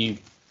really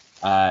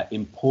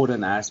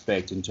important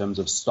aspect in terms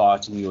of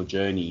starting your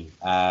journey,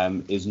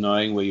 is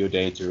knowing where your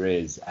data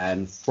is.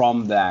 And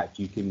from that,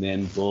 you can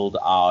then build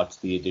out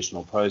the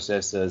additional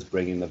processes,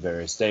 bring in the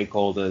various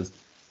stakeholders,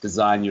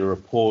 design your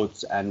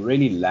reports, and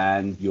really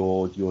land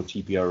your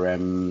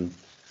TPRM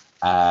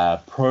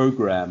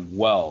program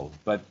well.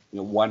 But, you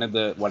know, one of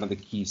the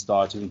key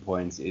starting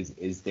points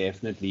is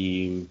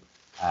definitely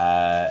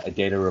a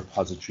data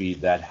repository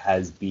that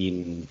has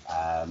been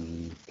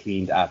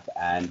cleaned up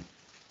and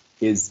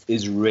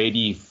is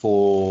ready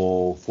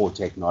for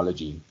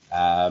technology,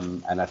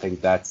 and I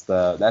think that's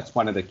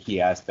one of the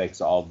key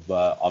aspects of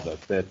it.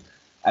 But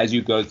as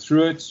you go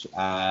through it,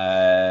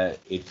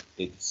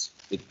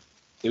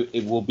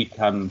 it will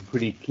become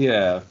pretty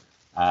clear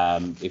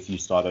if you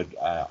started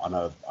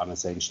on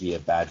essentially a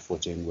bad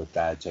footing with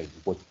bad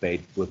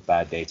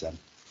data.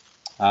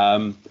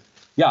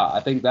 Yeah, I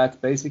think that's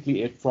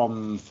basically it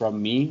from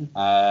me.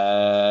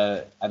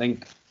 I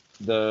think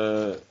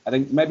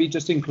maybe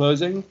just in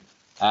closing,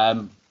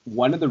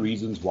 one of the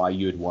reasons why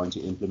you would want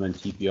to implement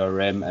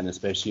TPRM, and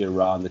especially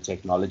around the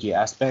technology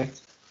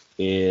aspect,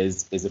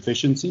 is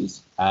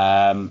efficiencies.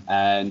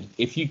 And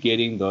if you're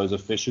getting those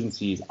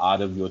efficiencies out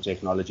of your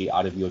technology,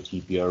 out of your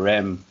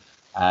TPRM,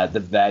 the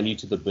value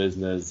to the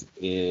business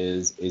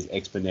is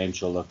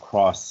exponential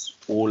across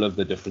all of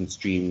the different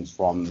streams,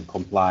 from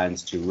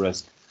compliance to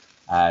risk,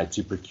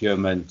 to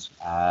procurement,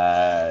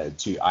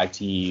 to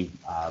IT,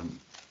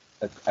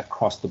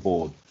 across the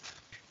board.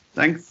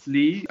 Thanks,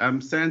 Lee.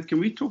 Sands, can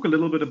we talk a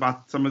little bit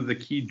about some of the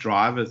key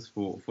drivers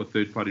for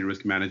third-party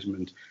risk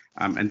management,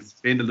 and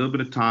spend a little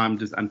bit of time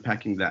just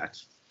unpacking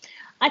that?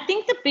 I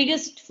think the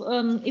biggest,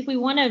 if we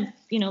want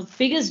to,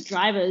 biggest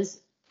drivers,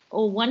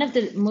 or one of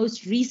the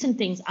most recent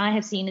things I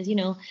have seen is,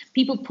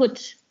 people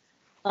put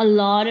a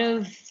lot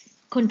of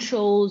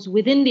controls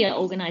within their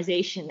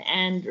organization.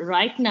 And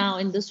right now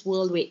in this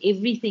world where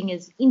everything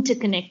is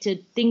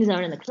interconnected, things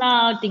are in the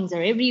cloud, things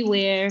are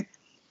everywhere,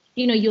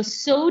 you're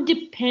so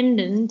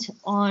dependent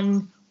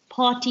on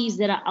parties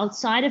that are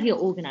outside of your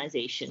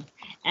organization.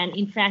 And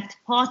in fact,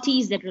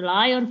 parties that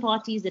rely on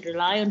parties that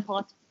rely on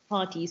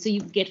parties. So you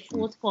get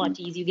fourth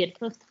parties, you get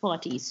fifth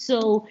parties.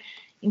 So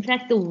in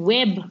fact, the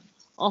web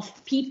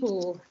of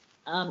people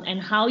and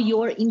how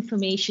your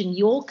information,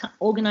 your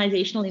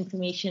organizational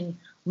information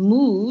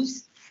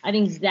moves, I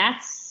think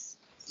that's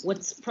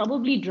what's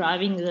probably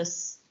driving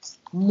this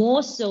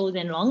more so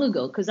than long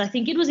ago, because I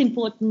think it was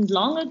important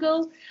long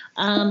ago.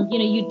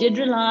 You did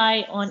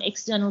rely on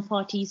external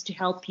parties to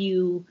help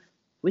you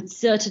with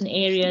certain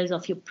areas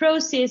of your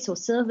process or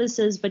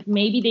services, but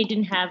maybe they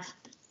didn't have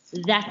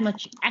that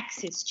much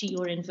access to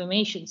your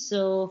information.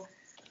 So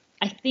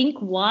I think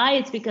why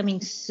it's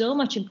becoming so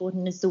much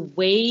important is the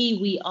way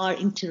we are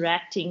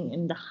interacting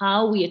and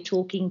how we are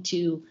talking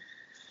to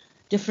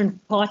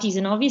different parties.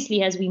 And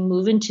obviously, as we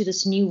move into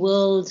this new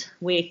world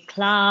where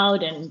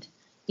cloud and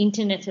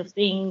Internet of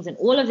Things and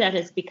all of that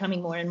is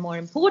becoming more and more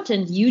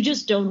important, you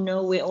just don't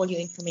know where all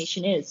your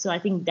information is. So I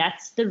think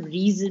that's the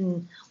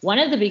reason, one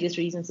of the biggest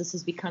reasons this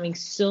is becoming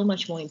so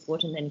much more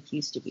important than it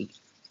used to be.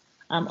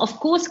 Of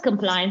course,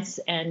 compliance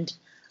and,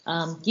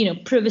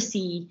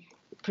 privacy,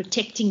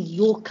 protecting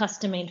your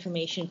customer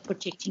information,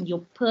 protecting your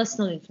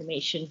personal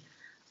information,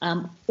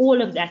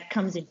 all of that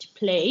comes into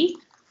play.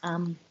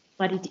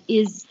 But it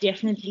is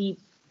definitely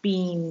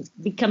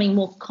becoming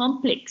more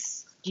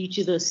complex due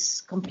to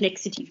this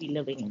complexity we're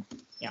living in.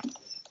 Yeah.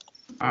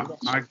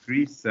 I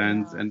agree,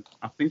 Sands, and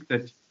I think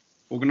that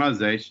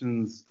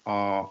organizations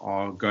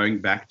are going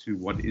back to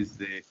what is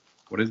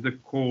the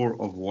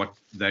core of what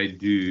they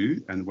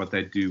do and what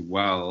they do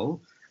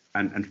well,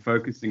 and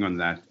focusing on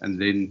that, and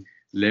then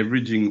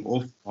leveraging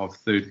off of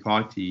third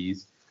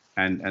parties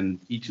and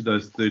each of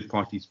those third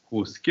parties'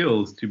 core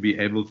skills to be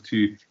able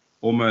to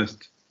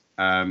almost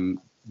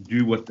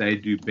do what they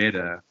do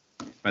better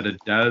but it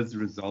does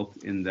result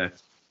in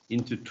that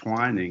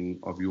intertwining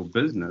of your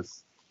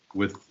business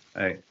with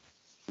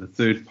the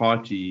third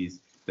parties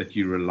that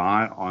you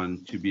rely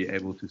on to be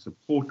able to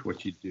support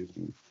what you're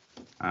doing.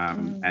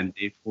 And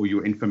therefore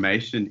your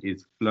information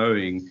is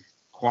flowing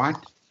quite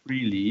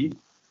freely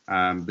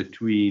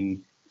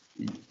between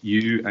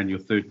you and your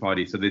third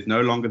party. So there's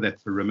no longer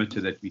that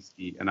perimeter that we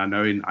see. And I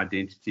know in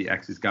identity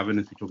access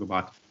governance, we talk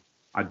about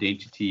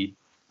identity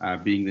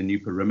being the new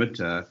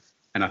perimeter.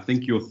 And I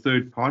think your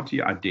third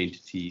party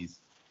identities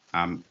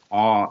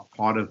are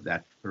part of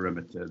that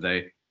perimeter.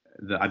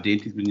 The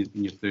identities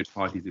in your third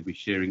parties that we're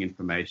sharing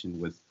information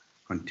with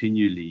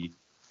continually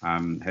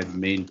has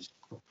meant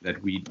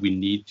that we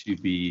need to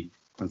be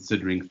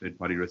considering third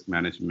party risk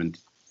management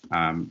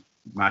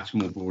much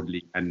more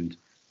broadly. And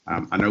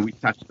I know we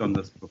touched on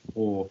this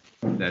before,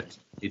 that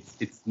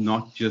it's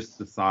not just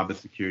the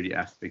cybersecurity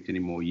aspect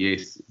anymore.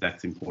 Yes,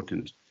 that's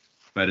important,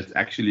 but it's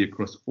actually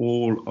across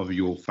all of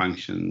your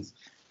functions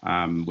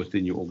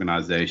within your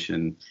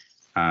organization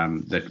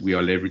that we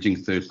are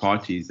leveraging third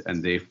parties,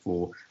 and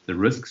therefore the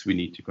risks we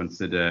need to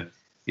consider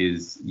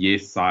is,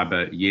 yes,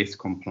 cyber, yes,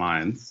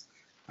 compliance,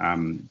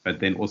 but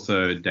then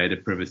also data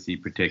privacy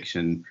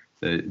protection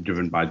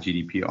driven by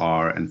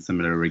GDPR and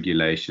similar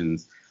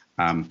regulations.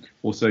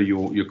 Also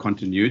your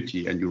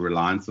continuity and your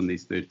reliance on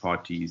these third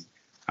parties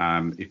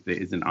if there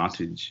is an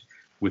outage.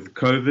 With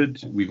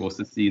COVID, we've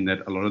also seen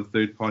that a lot of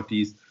third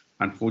parties,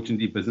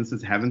 unfortunately,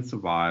 businesses haven't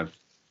survived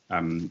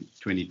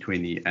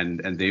 2020,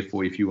 and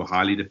therefore if you were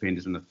highly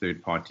dependent on a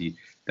third party,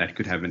 that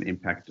could have an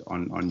impact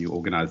on your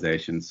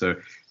organization. So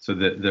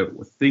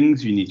the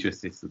things you need to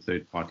assess the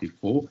third party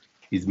for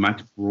is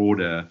much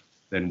broader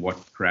than what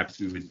perhaps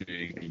we were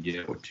doing a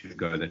year or two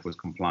ago that was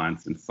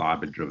compliance and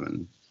cyber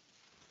driven.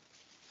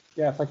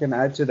 Yeah, if I can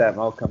add to that,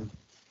 Malcolm.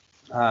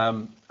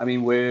 I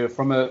mean, we're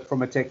from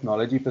a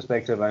technology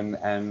perspective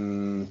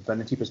and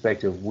Finity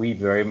perspective, we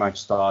very much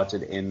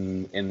started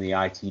in the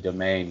IT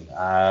domain.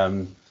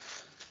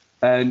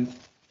 And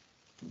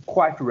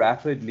quite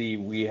rapidly,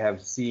 we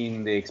have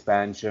seen the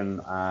expansion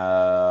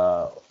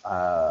of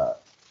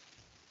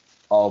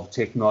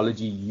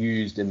technology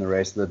used in the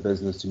rest of the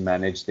business to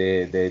manage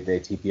their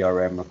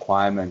TPRM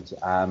requirement.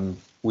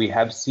 We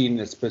have seen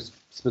this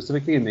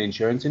specifically in the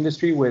insurance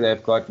industry, where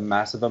they've got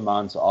massive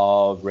amounts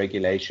of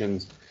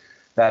regulations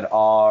that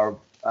are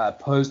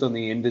posed on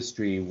the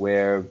industry,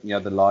 where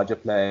the larger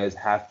players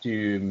have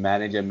to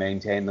manage and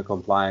maintain the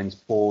compliance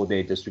for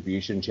their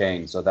distribution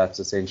chain. So that's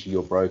essentially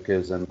your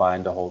brokers and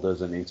binder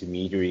holders and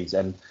intermediaries.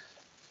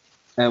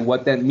 And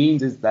what that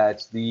means is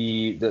that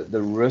the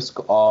risk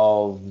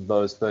of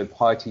those third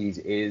parties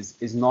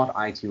is not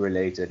IT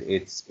related.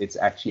 It's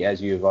actually,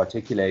 as you've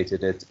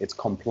articulated, it's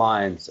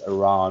compliance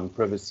around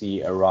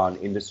privacy, around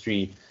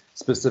industry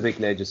specific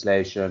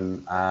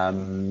legislation,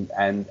 and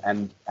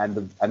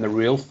the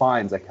real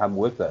fines that come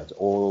with it,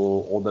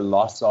 or the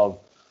loss of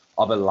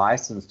a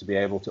license to be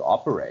able to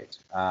operate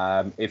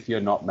if you're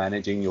not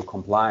managing your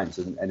compliance.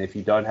 And if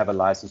you don't have a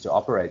license to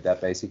operate, that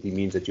basically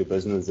means that your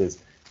business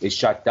is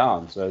shut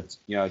down. So it's,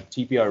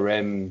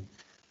 TPRM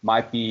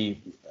might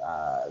be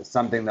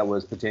something that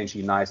was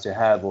potentially nice to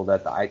have, or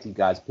that the IT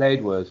guys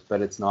played with,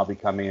 but it's now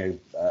becoming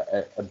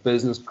a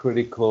business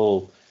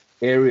critical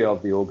area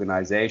of the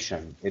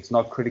organization. It's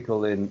not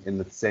critical in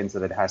the sense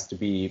that it has to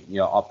be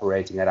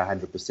operating at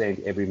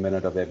 100% every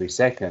minute of every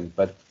second,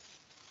 but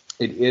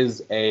it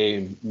is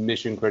a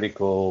mission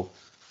critical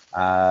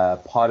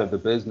part of the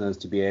business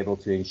to be able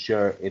to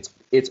ensure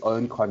its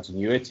own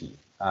continuity.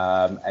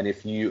 And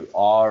if you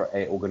are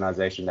an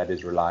organization that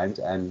is reliant,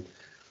 and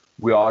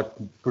we are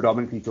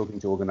predominantly talking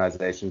to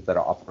organizations that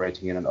are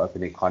operating in an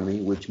open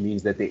economy, which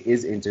means that there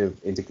is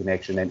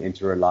interconnection and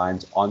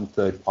interreliance on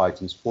third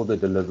parties for the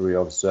delivery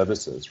of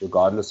services,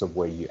 regardless of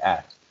where you're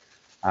at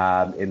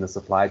in the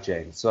supply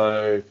chain.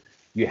 So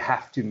you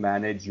have to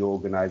manage your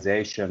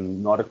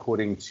organization not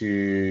according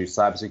to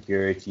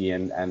cybersecurity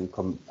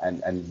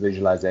and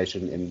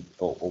visualization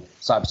or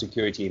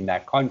cybersecurity in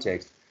that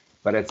context,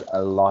 but it's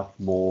a lot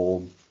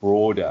more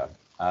broader.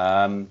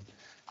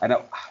 And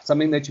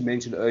something that you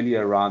mentioned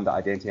earlier around the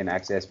identity and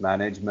access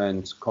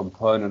management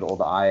component, or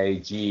the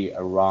IAG,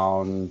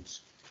 around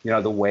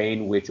the way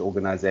in which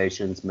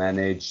organizations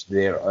manage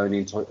their own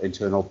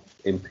internal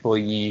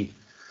employee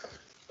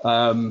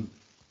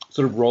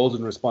sort of roles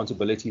and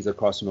responsibilities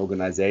across an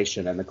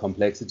organization, and the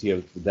complexity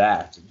of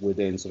that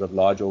within sort of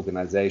large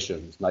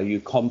organizations. Now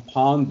you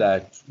compound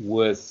that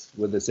with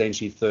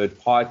essentially third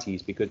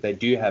parties, because they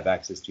do have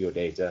access to your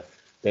data.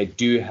 They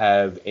do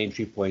have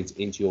entry points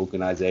into your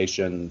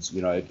organizations.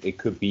 It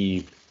could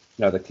be,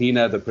 the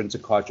cleaner, the printer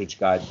cartridge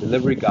guy,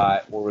 delivery guy,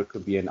 or it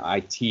could be an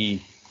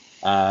IT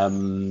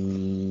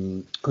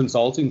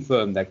consulting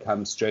firm that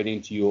comes straight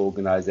into your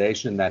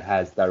organization that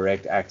has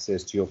direct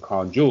access to your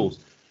crown jewels.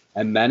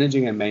 And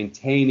managing and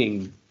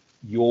maintaining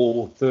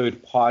your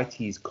third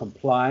party's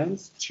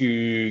compliance to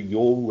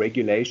your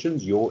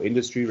regulations, your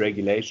industry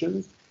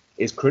regulations,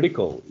 is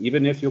critical.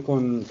 Even if your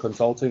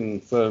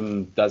consulting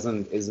firm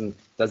doesn't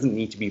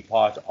need to be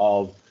part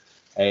of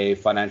a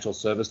financial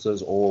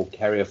services or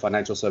carrier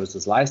financial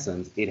services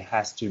license, it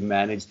has to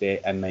manage their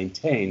and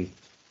maintain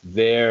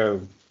their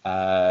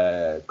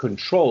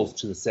controls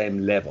to the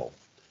same level.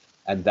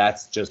 And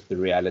that's just the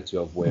reality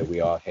of where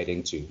we are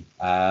heading to.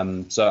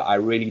 So I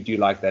really do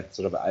like that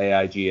sort of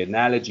AIG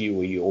analogy,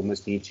 where you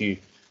almost need to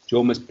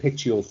almost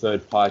picture your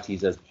third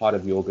parties as part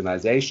of your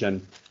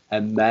organization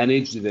and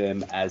manage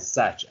them as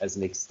such, as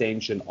an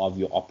extension of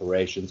your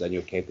operations and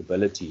your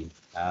capability.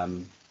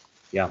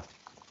 Yeah.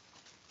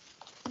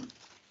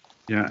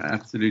 Yeah,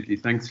 absolutely.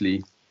 Thanks,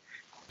 Lee.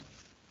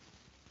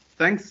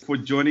 Thanks for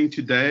joining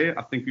today.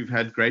 I think we've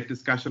had great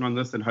discussion on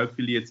this, and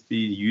hopefully it's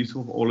been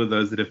useful for all of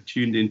those that have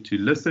tuned in to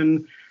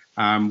listen.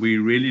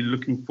 We're really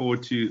looking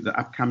forward to the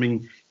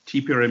upcoming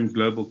TPRM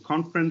Global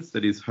Conference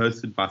that is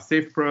hosted by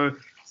CEFPRO.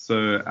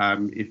 So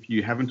if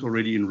you haven't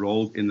already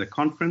enrolled in the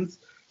conference,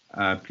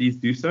 please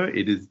do so.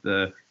 It is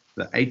the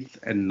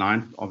 8th and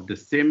 9th of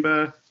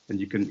December, and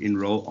you can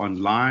enroll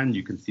online.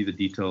 You can see the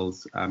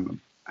details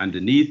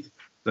underneath.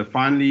 So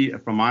finally,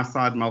 from my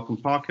side, Malcolm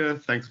Parker,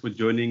 thanks for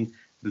joining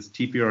this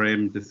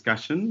TPRM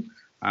discussion,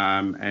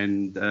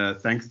 and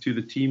thanks to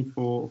the team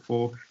for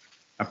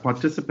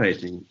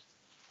participating.